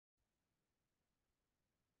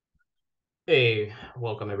Hey,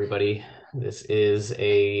 welcome everybody. This is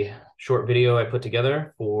a short video I put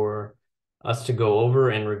together for us to go over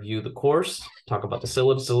and review the course, talk about the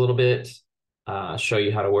syllabus a little bit, show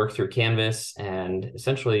you how to work through Canvas, and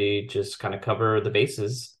essentially just kind of cover the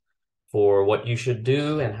bases for what you should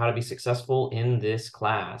do and how to be successful in this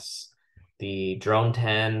class. The Drone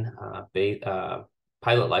 10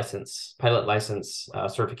 pilot license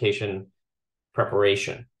certification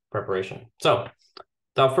preparation. So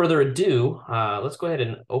without further ado, let's go ahead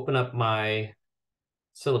and open up my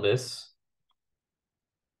syllabus.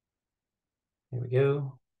 Here we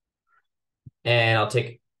go. And I'll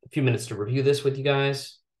take a few minutes to review this with you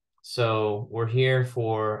guys. So we're here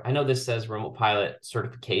for, I know this says remote pilot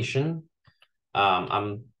certification.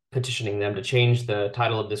 I'm petitioning them to change the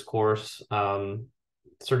title of this course,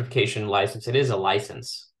 certification license. It is a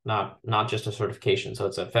license, not just a certification. So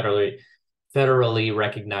it's a federally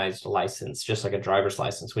recognized license, just like a driver's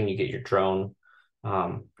license when you get your drone,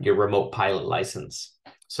 your remote pilot license.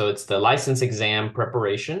 So it's the license exam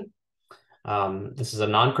preparation. This is a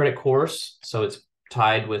non-credit course, so it's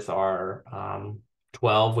tied with our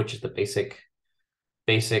 12, which is the basic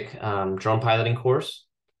drone piloting course.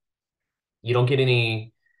 You don't get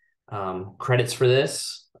any credits for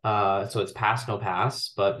this, so it's pass, no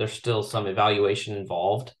pass, but there's still some evaluation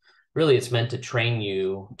involved. Really, it's meant to train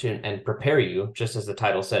you and prepare you, just as the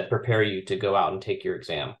title said, prepare you to go out and take your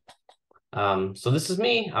exam. So this is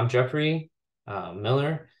me. I'm Jeffrey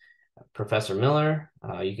Miller, Professor Miller.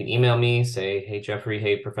 You can email me, say, hey, Jeffrey,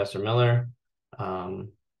 hey, Professor Miller.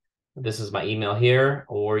 This is my email here,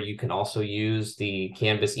 or you can also use the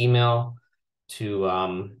Canvas email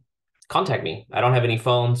to contact me. I don't have any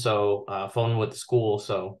phone, so phone with the school,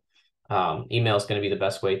 so email is going to be the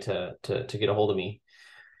best way to get a hold of me.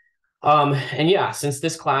 And yeah, since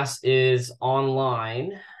this class is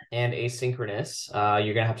online and asynchronous,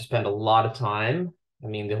 you're going to have to spend a lot of time, I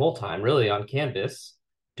mean, the whole time really on Canvas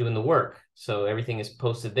doing the work. So everything is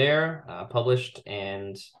posted there, published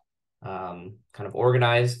and kind of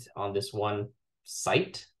organized on this one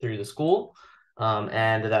site through the school.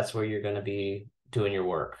 And that's where you're going to be doing your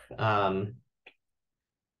work.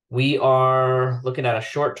 We are looking at a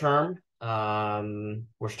short term.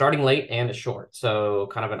 We're starting late and a short, so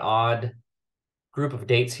kind of an odd group of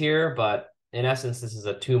dates here, but in essence, this is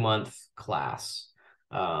a 2-month class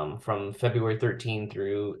from February 13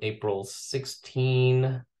 through April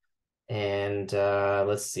 16. And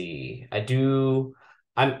let's see,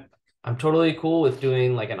 I'm totally cool with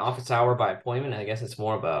doing like an office hour by appointment. I guess it's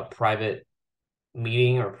more of a private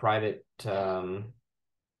meeting or private council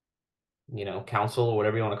or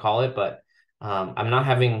whatever you want to call it, but I'm not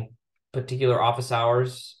having particular office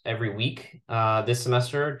hours every week this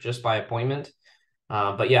semester, just by appointment.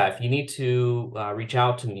 But yeah, if you need to reach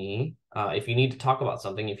out to me, if you need to talk about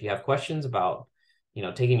something, if you have questions about,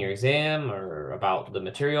 taking your exam or about the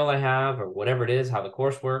material I have or whatever it is, how the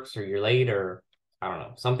course works, or you're late, or I don't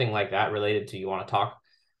know, something like that related to you want to talk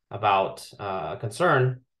about a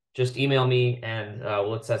concern, just email me and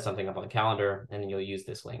let's set something up on the calendar and you'll use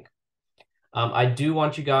this link. I do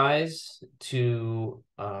want you guys to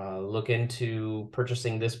look into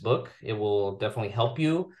purchasing this book. It will definitely help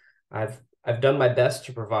you. I've done my best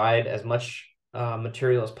to provide as much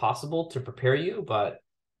material as possible to prepare you, but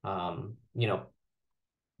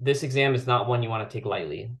this exam is not one you want to take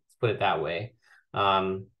lightly. Let's put it that way.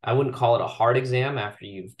 I wouldn't call it a hard exam after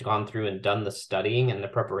you've gone through and done the studying and the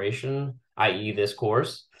preparation, i.e. this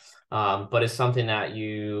course, but it's something that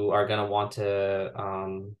you are going to want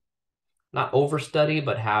to not overstudy,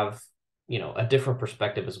 but have, a different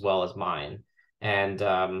perspective as well as mine. And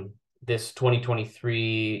this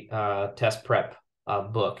 2023 test prep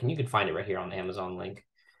book, and you can find it right here on the Amazon link.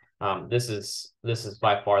 This is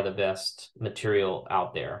by far the best material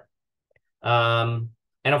out there. And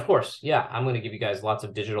of course, yeah, I'm going to give you guys lots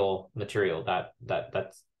of digital material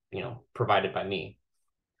that's provided by me.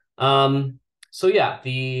 So yeah,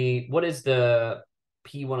 what is the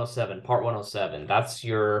P107, Part 107? That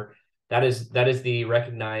is the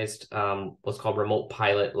recognized what's called remote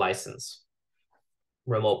pilot license.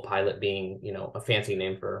 Remote pilot being, a fancy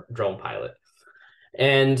name for drone pilot.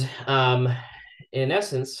 And in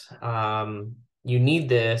essence, you need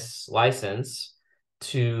this license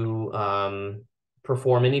to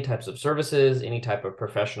perform any types of services, any type of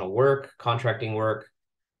professional work, contracting work,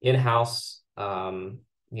 in-house, as a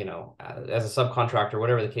subcontractor,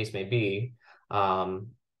 whatever the case may be,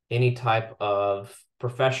 any type of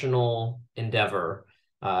professional endeavor,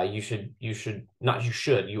 you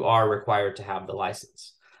are required to have the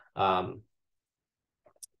license. The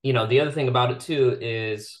other thing about it too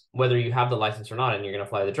is whether you have the license or not and you're going to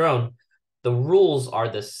fly the drone, the rules are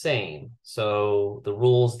the same. So the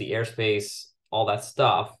rules, the airspace, all that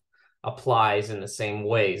stuff applies in the same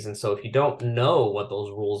ways. And so if you don't know what those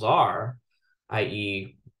rules are,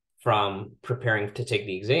 i.e., from preparing to take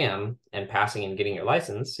the exam and passing and getting your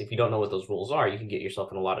license, if you don't know what those rules are, you can get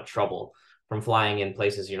yourself in a lot of trouble from flying in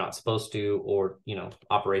places you're not supposed to, or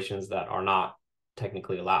operations that are not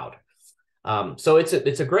technically allowed. So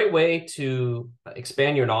it's a great way to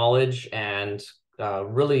expand your knowledge and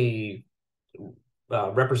really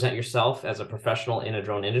represent yourself as a professional in a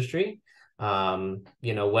drone industry.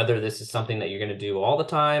 Whether this is something that you're going to do all the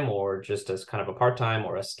time or just as kind of a part-time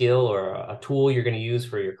or a skill or a tool you're going to use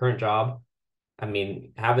for your current job. I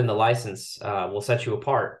mean, having the license will set you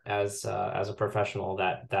apart as a professional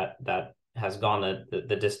that has gone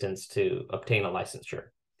the distance to obtain a licensure.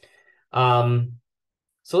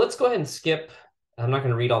 So let's go ahead and skip. I'm not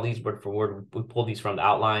going to read all these word for word. We pulled these from the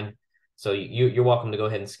outline. So you're welcome to go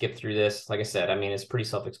ahead and skip through this. Like I said, I mean, it's pretty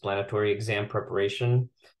self-explanatory exam preparation.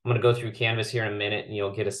 I'm going to go through Canvas here in a minute, and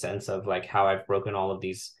you'll get a sense of like how I've broken all of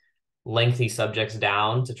these lengthy subjects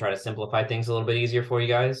down to try to simplify things a little bit easier for you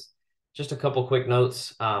guys. Just a couple quick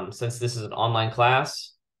notes. Since this is an online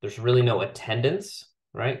class, there's really no attendance,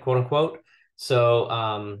 right? Quote unquote. So,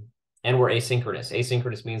 and we're asynchronous.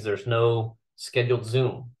 Asynchronous means there's no scheduled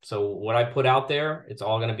Zoom. So what I put out there, it's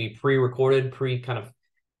all going to be pre-recorded, kind of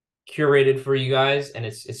curated for you guys, and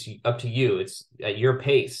it's up to you. It's at your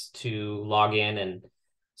pace to log in and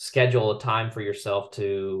schedule a time for yourself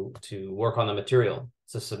to work on the material,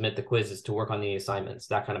 to submit the quizzes, to work on the assignments,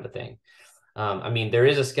 that kind of a thing. I mean, there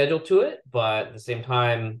is a schedule to it, but at the same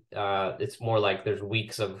time, it's more like there's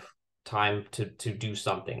weeks of time to do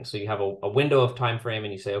something. So you have a window of time frame,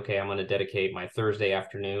 and you say, okay, I'm going to dedicate my Thursday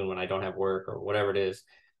afternoon when I don't have work or whatever it is,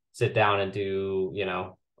 sit down and do,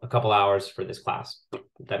 a couple hours for this class.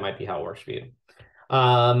 That might be how it works for you.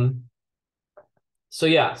 So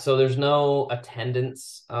yeah, so there's no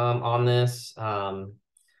attendance on this.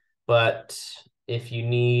 But if you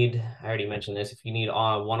need, I already mentioned this, if you need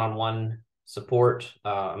one-on-one support,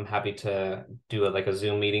 I'm happy to do like a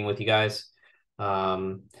Zoom meeting with you guys.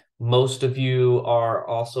 Most of you are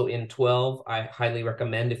also in 12. I highly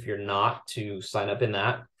recommend, if you're not, to sign up in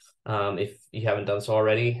that if you haven't done so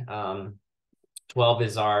already. 12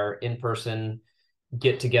 is our in-person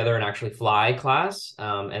get together and actually fly class.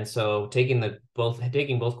 And so taking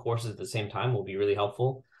both courses at the same time will be really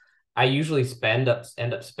helpful. I usually end up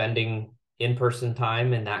spending in-person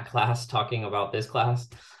time in that class talking about this class,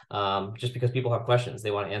 just because people have questions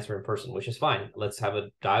they want to answer in person, which is fine. Let's have a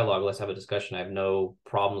dialogue. Let's have a discussion. I have no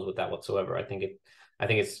problems with that whatsoever. I think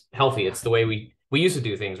it's healthy. It's the way we used to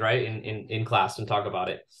do things, right? In class and talk about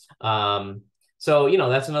it. So,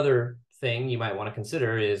 that's another thing you might want to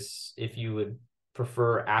consider, is if you would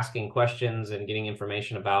prefer asking questions and getting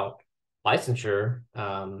information about licensure,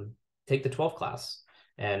 take the 12 class.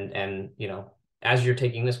 And as you're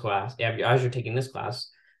taking this class,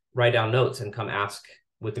 write down notes and come ask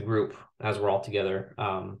with the group as we're all together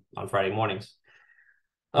on Friday mornings.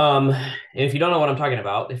 And if you don't know what I'm talking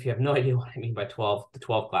about, if you have no idea what I mean by the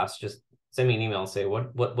 12 class, just send me an email and say,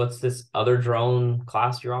 what's this other drone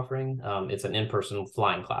class you're offering? It's an in-person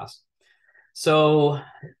flying class. So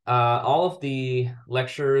all of the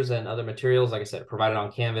lectures and other materials, like I said, provided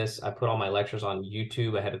on Canvas. I put all my lectures on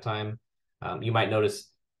YouTube ahead of time. You might notice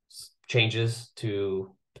changes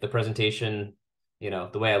to the presentation, the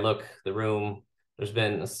way I look, the room. There's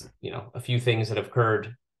been, a few things that have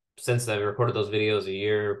occurred since I recorded those videos a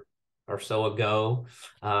year or so ago,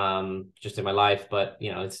 just in my life. But,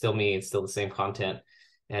 it's still me. It's still the same content.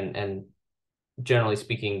 And generally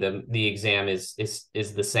speaking, the exam is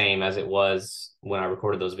the same as it was when I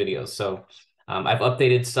recorded those videos. So I've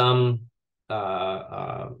updated some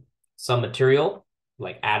material,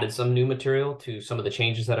 like added some new material to some of the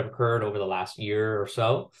changes that have occurred over the last year or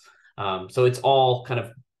so. So it's all kind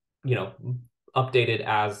of, updated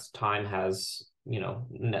as time has,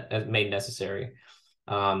 made necessary.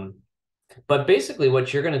 But basically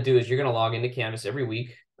what you're going to do is you're going to log into Canvas every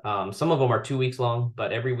week. Some of them are 2 weeks long,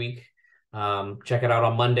 but every week, check it out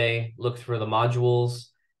on Monday, look through the modules,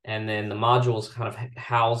 and then the modules kind of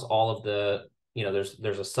house all of the,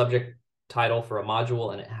 there's a subject title for a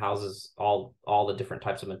module, and it houses all the different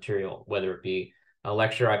types of material, whether it be a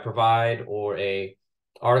lecture I provide or a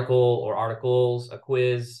article or articles, a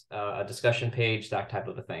quiz, a discussion page, that type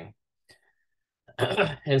of a thing.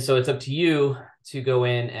 And so it's up to you to go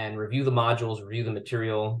in and review the modules, review the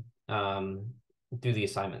material, do the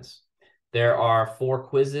assignments. There are 4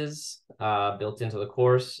 quizzes built into the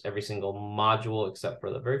course, every single module except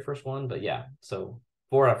for the very first one. But yeah, so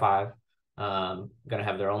 4 out of 5 going to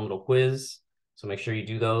have their own little quiz. So make sure you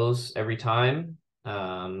do those every time.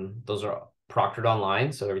 Those are proctored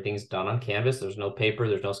online, so everything's done on Canvas. There's no paper,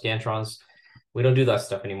 there's no Scantrons. We don't do that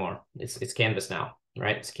stuff anymore. It's Canvas now,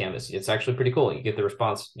 right? It's Canvas. It's actually pretty cool. You get the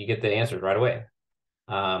response, you get the answers right away.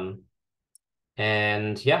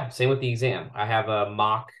 And yeah, same with the exam. I have a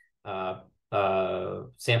mock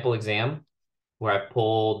sample exam where I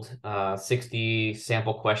pulled 60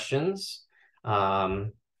 sample questions,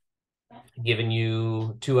 given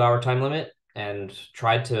you 2-hour time limit, and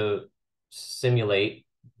tried to simulate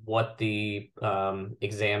what the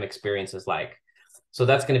exam experience is like. So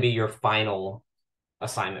that's going to be your final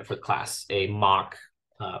assignment for the class, a mock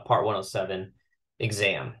part 107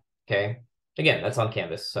 exam. Okay. Again, that's on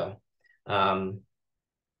Canvas. So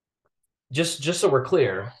just so we're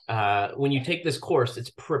clear, when you take this course, it's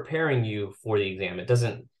preparing you for the exam.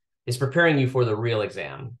 It's preparing you for the real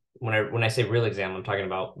exam. When I say real exam, I'm talking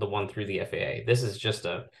about the one through the FAA. This is just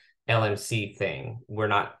a LMC thing. We're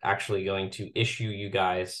not actually going to issue you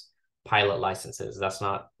guys pilot licenses. That's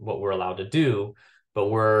not what we're allowed to do, but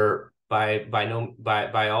we're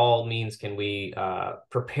by all means can we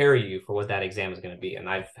prepare you for what that exam is going to be. And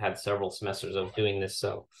I've had several semesters of doing this,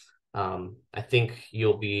 so I think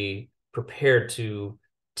you'll be prepared to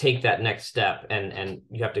take that next step, and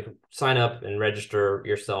you have to sign up and register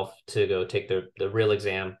yourself to go take the real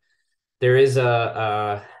exam. There is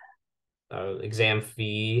a exam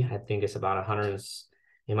fee. I think it's about 100.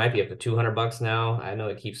 It might be up to $200 now. I know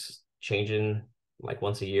it keeps changing, like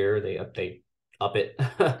once a year they up it.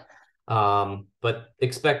 But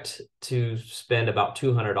expect to spend about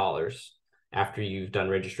 $200 after you've done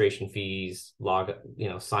registration fees,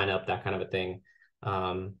 sign up, that kind of a thing.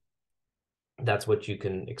 That's what you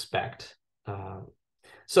can expect.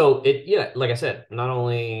 So like I said, not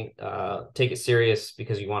only take it serious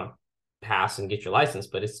because you want to pass and get your license,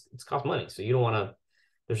 but it's cost money. So you don't want to,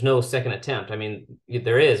 there's no second attempt. I mean,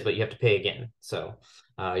 there is, but you have to pay again. So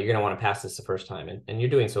you're going to want to pass this the first time, and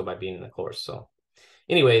you're doing so by being in the course. So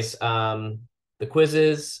anyways, the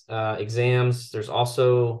quizzes, exams, there's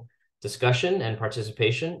also discussion and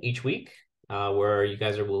participation each week where you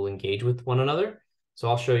guys will engage with one another. So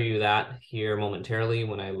I'll show you that here momentarily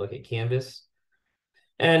when I look at Canvas.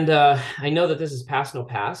 And I know that this is pass, no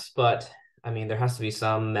pass, but I mean, there has to be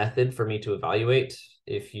some method for me to evaluate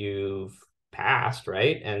if you've passed,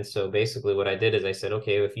 right? And so basically what I did is I said,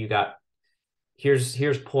 okay, if you got,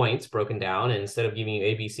 here's points broken down, and instead of giving you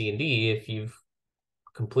A, B, C, and D, if you've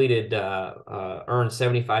completed, earned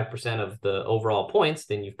 75% of the overall points,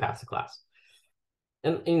 then you've passed the class.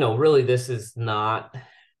 And, really, this is not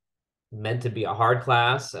meant to be a hard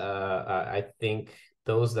class. I think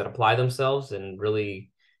those that apply themselves and really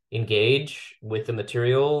engage with the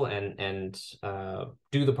material and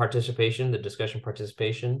do the discussion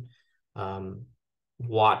participation,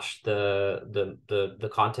 watch the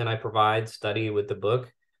content I provide, study with the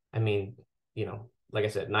book. I mean, like I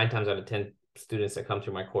said, 9 times out of 10 students that come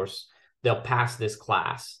through my course, they'll pass this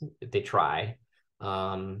class if they try.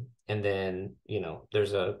 And then,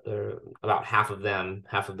 there's about half of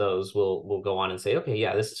those will go on and say, okay,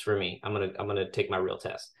 yeah, this is for me. I'm going to take my real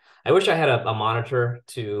test. I wish I had a monitor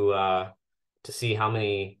to see how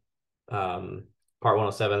many, part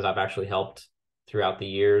 107s I've actually helped throughout the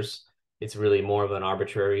years. It's really more of an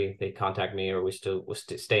arbitrary, they contact me or we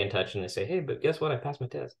stay in touch and they say, hey, but guess what? I passed my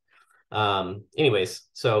test. Anyways,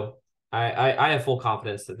 so I have full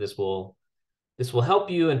confidence that this will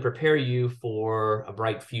help you and prepare you for a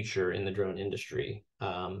bright future in the drone industry.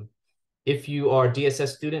 If you are a DSS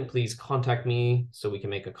student, please contact me so we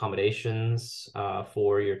can make accommodations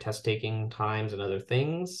for your test taking times and other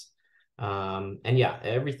things. And yeah,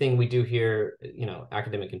 everything we do here,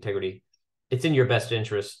 academic integrity, it's in your best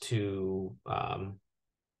interest to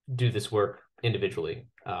do this work individually.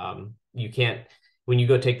 You can't, when you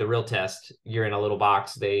go take the real test, you're in a little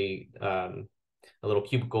box. A little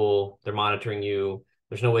cubicle, they're monitoring you.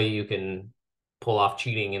 There's no way you can pull off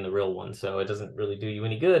cheating in the real one. So it doesn't really do you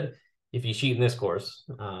any good if you cheat in this course.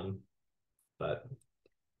 But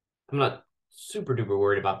I'm not super duper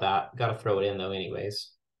worried about that. Got to throw it in though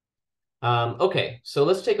anyways. Okay, so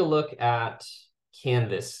let's take a look at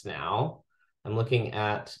Canvas now. I'm looking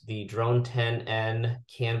at the Drone 10N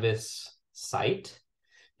Canvas site.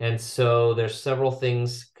 And so there's several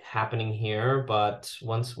things happening here, but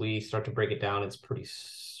once we start to break it down, it's pretty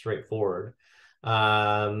straightforward.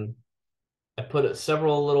 I put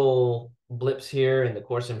several little blips here in the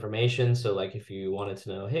course information. So like if you wanted to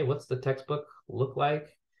know, hey, what's the textbook look like?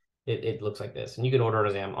 It looks like this. And you can order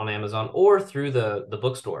it on Amazon or through the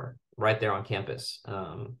bookstore right there on campus.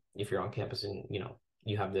 If you're on campus and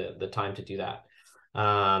you have the time to do that.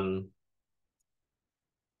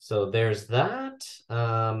 So there's that.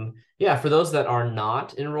 Yeah, for those that are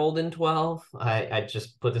not enrolled in 12, I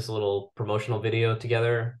just put this little promotional video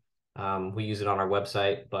together. We use it on our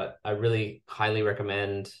website, but I really highly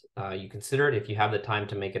recommend you consider it if you have the time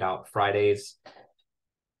to make it out Fridays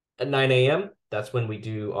at 9 a.m. That's when we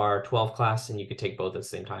do our 12 class, and you could take both at the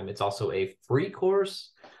same time. It's also a free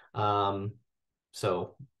course.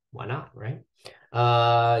 So why not, right?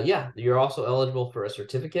 Yeah, you're also eligible for a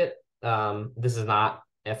certificate. This is not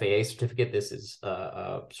FAA certificate. This is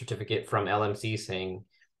a certificate from LMC saying,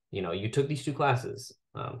 you took these 2 classes.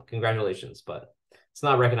 Congratulations, but it's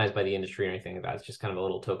not recognized by the industry or anything like that. It's just kind of a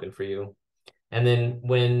little token for you. And then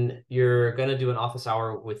when you're going to do an office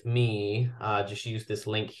hour with me, just use this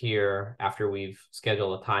link here after we've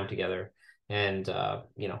scheduled a time together, and,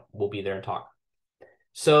 we'll be there and talk.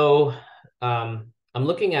 So I'm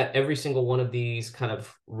looking at every single one of these kind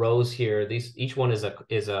of rows here. Each one is a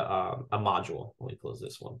module. Let me close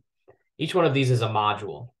this one. Each one of these is a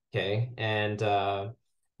module, okay? And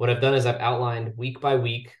what I've done is I've outlined week by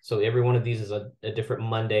week. So every one of these is a different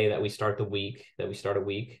Monday that we start a week.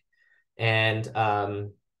 And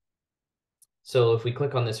so if we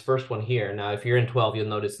click on this first one here, now if you're in 12, you'll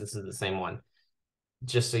notice this is the same one.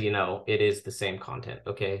 Just so you know, it is the same content,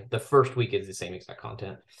 okay? The first week is the same exact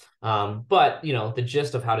content. But the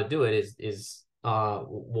gist of how to do it is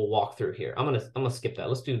we'll walk through here. I'm gonna skip that.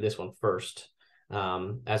 Let's do this one first,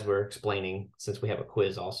 as we're explaining, since we have a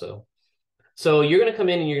quiz also. So you're gonna come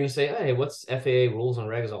in and you're gonna say, hey, what's FAA rules and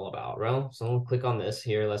regs all about? Well, so I'll click on this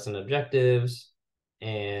here, lesson objectives,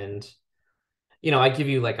 and I give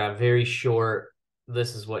you like a very short,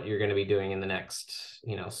 this is what you're going to be doing in the next,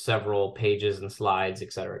 several pages and slides,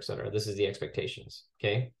 et cetera, et cetera. This is the expectations.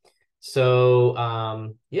 Okay.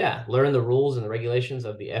 So, yeah, learn the rules and the regulations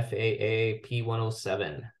of the FAA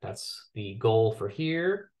P107. That's the goal for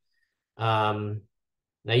here. Now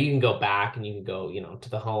you can go back and you can go, to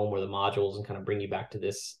the home or the modules and kind of bring you back to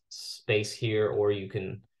this space here, or you're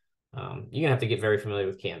going to have to get very familiar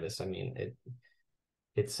with Canvas. I mean,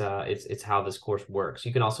 it's how this course works.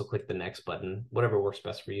 You can also click the next button, whatever works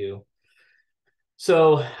best for you.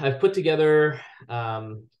 So I've put together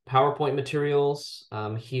PowerPoint materials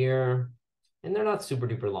here, and they're not super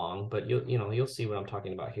duper long, but you'll see what I'm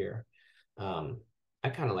talking about here. I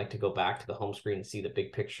kind of like to go back to the home screen and see the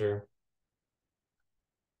big picture.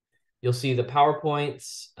 You'll see the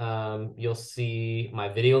PowerPoints. You'll see my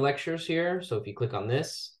video lectures here. So if you click on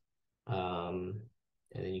this, and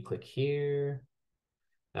then you click here,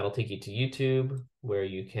 that'll take you to YouTube, where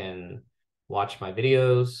you can watch my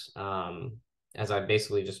videos as I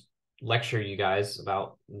basically just lecture you guys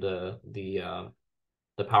about the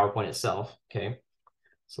PowerPoint itself. Okay,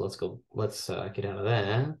 so let's get out of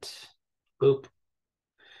that. Boop.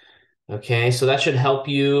 Okay, so that should help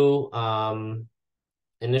you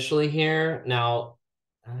initially here. Now,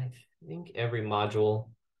 I think every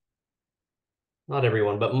module, not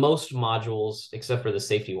everyone, but most modules, except for the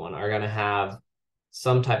safety one, are going to have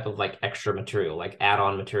some type of like extra material, like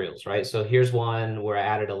add-on materials, right? So here's one where I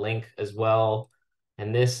added a link as well.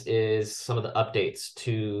 And this is some of the updates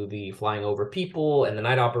to the flying over people and the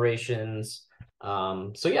night operations.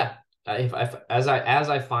 So yeah, as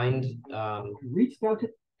I find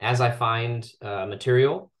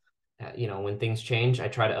material, when things change, I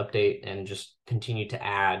try to update and just continue to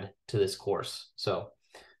add to this course. So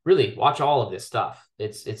really watch all of this stuff.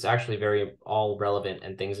 It's actually very all relevant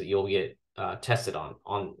and things that you'll get tested on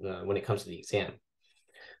when it comes to the exam.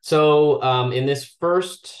 So in this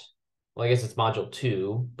first, well, I guess it's module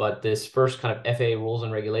 2, but this first kind of FAA rules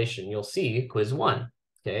and regulation, you'll see quiz 1.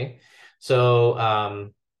 Okay,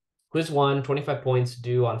 so quiz 1, 25 points,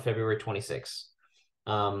 due on February 26th.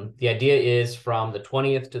 The idea is from the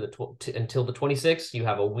 20th until the 26th, you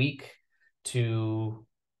have a week to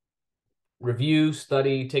review,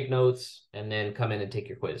 study, take notes, and then come in and take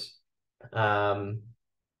your quiz.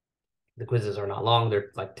 The quizzes are not long.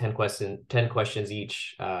 They're like 10 questions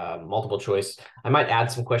each, multiple choice. I might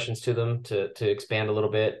add some questions to them to expand a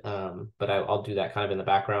little bit, but I'll do that kind of in the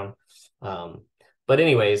background. But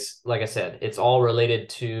anyways, like I said, it's all related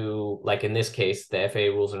to, like in this case, the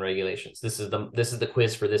FAA rules and regulations. This is the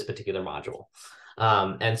quiz for this particular module.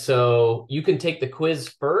 And so you can take the quiz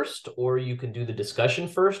first, or you can do the discussion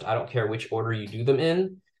first. I don't care which order you do them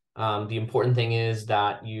in. The important thing is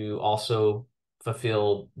that you also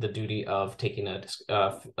fulfill the duty of taking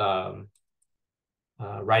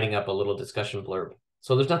writing up a little discussion blurb.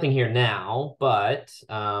 So there's nothing here now, but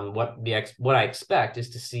what I expect is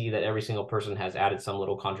to see that every single person has added some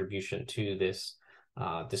little contribution to this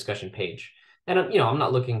discussion page. And I'm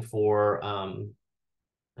not looking for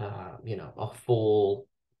a full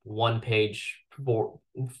 1 page,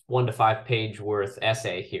 1 to 5 page worth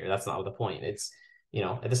essay here. That's not the point. It's,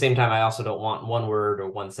 at the same time, I also don't want 1 word or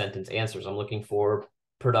 1 sentence answers. I'm looking for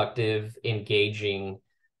productive, engaging,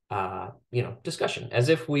 discussion, as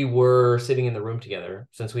if we were sitting in the room together.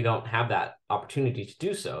 Since we don't have that opportunity to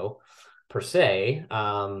do so per se,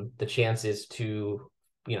 the chance is to,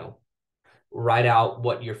 write out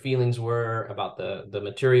what your feelings were about the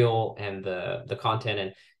material and the content,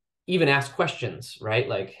 and even ask questions, right?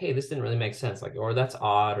 Like, hey, this didn't really make sense, like, or that's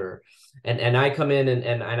odd, or and I come in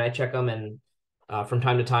and I check them, and from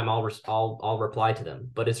time to time I'll reply to them.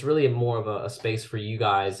 But it's really more of a space for you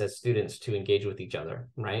guys as students to engage with each other,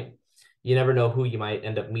 right? You never know who you might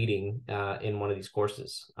end up meeting in one of these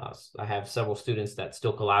courses. I have several students that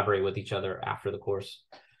still collaborate with each other after the course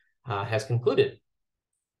has concluded.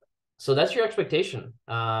 So that's your expectation.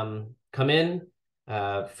 Come in,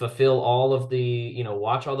 fulfill all of the,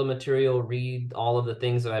 watch all the material, read all of the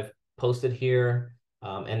things that I've posted here,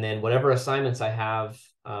 and then whatever assignments I have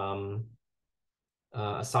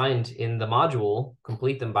assigned in the module,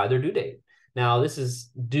 complete them by their due date. Now, this is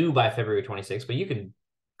due by February 26th, but you can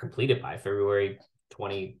complete it by February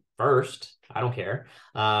 21st. I don't care.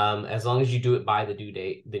 As long as you do it by the due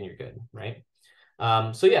date, then you're good, right?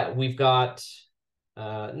 So yeah, we've got...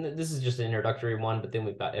 this is just an introductory one, but then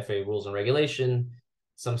we've got FAA rules and regulation,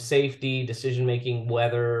 some safety, decision-making,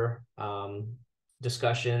 weather,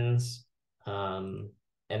 discussions, and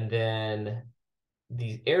then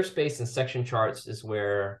the airspace and section charts is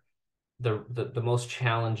where the most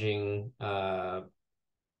challenging kind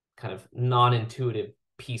of non-intuitive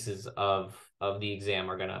pieces of the exam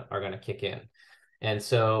are gonna kick in. And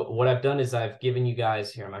so what I've done is I've given you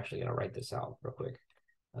guys here, I'm actually gonna write this out real quick.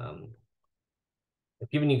 I've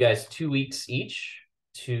given you guys 2 weeks each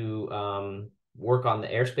to work on the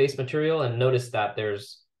airspace material, and notice that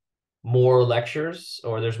there's more lectures,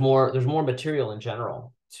 or there's more material in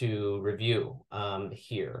general to review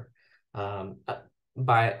here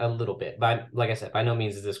by a little bit. Like I said, by no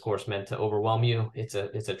means is this course meant to overwhelm you. It's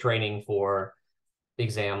a training for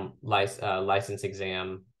exam license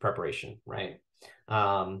exam preparation, right?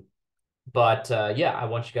 But yeah, I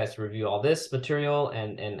want you guys to review all this material,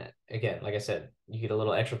 and again, like I said, you get a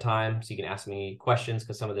little extra time so you can ask me questions,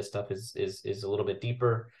 because some of this stuff is a little bit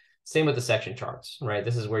deeper. Same with the section charts, right?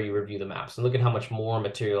 This is where you review the maps, and look at how much more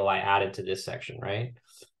material I added to this section, right?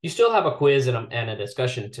 You still have a quiz and a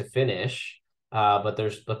discussion to finish, but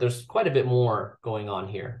there's quite a bit more going on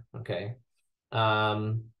here. Okay,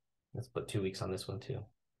 let's put 2 weeks on this one too.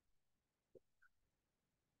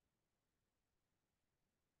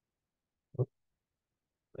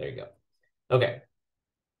 There you go. Okay.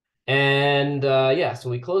 And yeah, so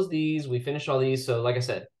we close these, we finish all these. So like I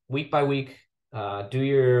said, week by week,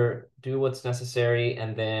 do what's necessary.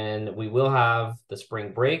 And then we will have the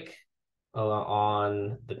spring break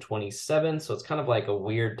on the 27th. So it's kind of like a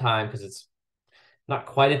weird time, because it's not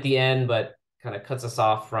quite at the end, but kind of cuts us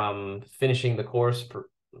off from finishing the course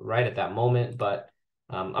right at that moment. But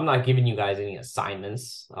I'm not giving you guys any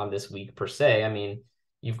assignments on this week per se. I mean,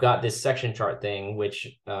 you've got this section chart thing, which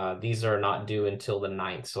these are not due until the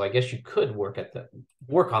 9th. So I guess you could work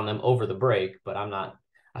on them over the break, but I'm not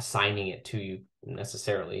assigning it to you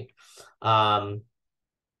necessarily. And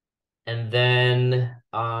then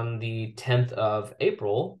on the 10th of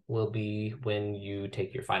April will be when you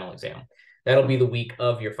take your final exam. That'll be the week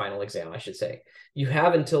of your final exam, I should say. You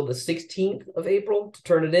have until the 16th of April to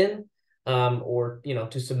turn it in, or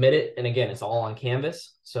to submit it. And again, it's all on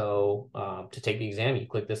Canvas. So to take the exam, you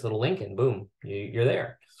click this little link and boom, you're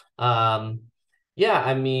there. Yeah,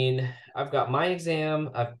 I mean, I've got my exam.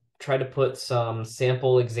 I've tried to put some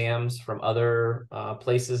sample exams from other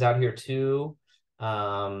places out here too.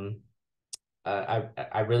 I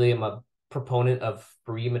really am a proponent of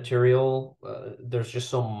free material. There's just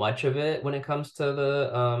so much of it when it comes to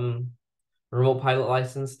the remote pilot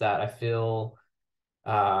license that I feel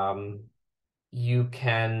you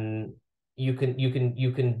can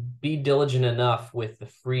be diligent enough with the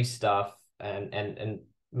free stuff, and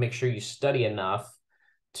make sure you study enough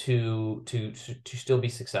to still be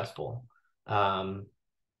successful.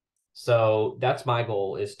 So that's my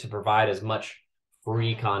goal, is to provide as much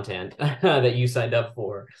free content that you signed up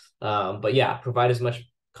for. But yeah, provide as much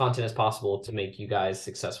content as possible to make you guys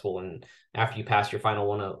successful. And after you pass your final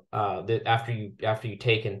one, after you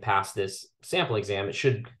take and pass this sample exam, it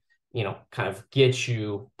should, kind of get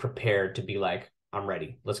you prepared to be like, I'm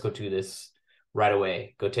ready. Let's go do this right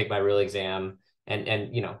away. Go take my real exam,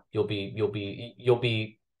 and you'll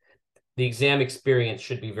be the exam experience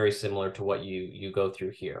should be very similar to what you go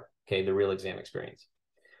through here. Okay, the real exam experience.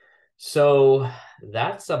 So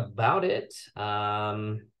that's about it.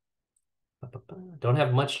 Don't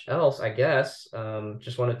have much else, I guess.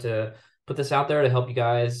 Just wanted to put this out there to help you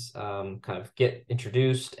guys kind of get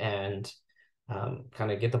introduced and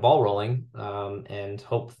kind of get the ball rolling, and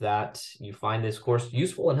hope that you find this course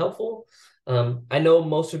useful and helpful. I know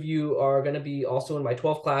most of you are going to be also in my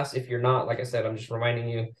 12th class. If you're not, like I said, I'm just reminding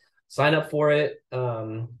you, sign up for it.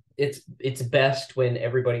 It's best when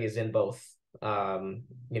everybody is in both.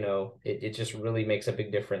 It just really makes a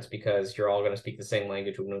big difference because you're all going to speak the same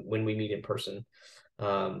language when we meet in person.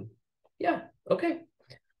 Yeah, okay.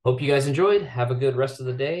 Hope you guys enjoyed. Have a good rest of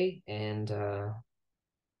the day, and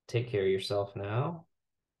take care of yourself now.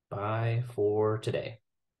 Bye for today.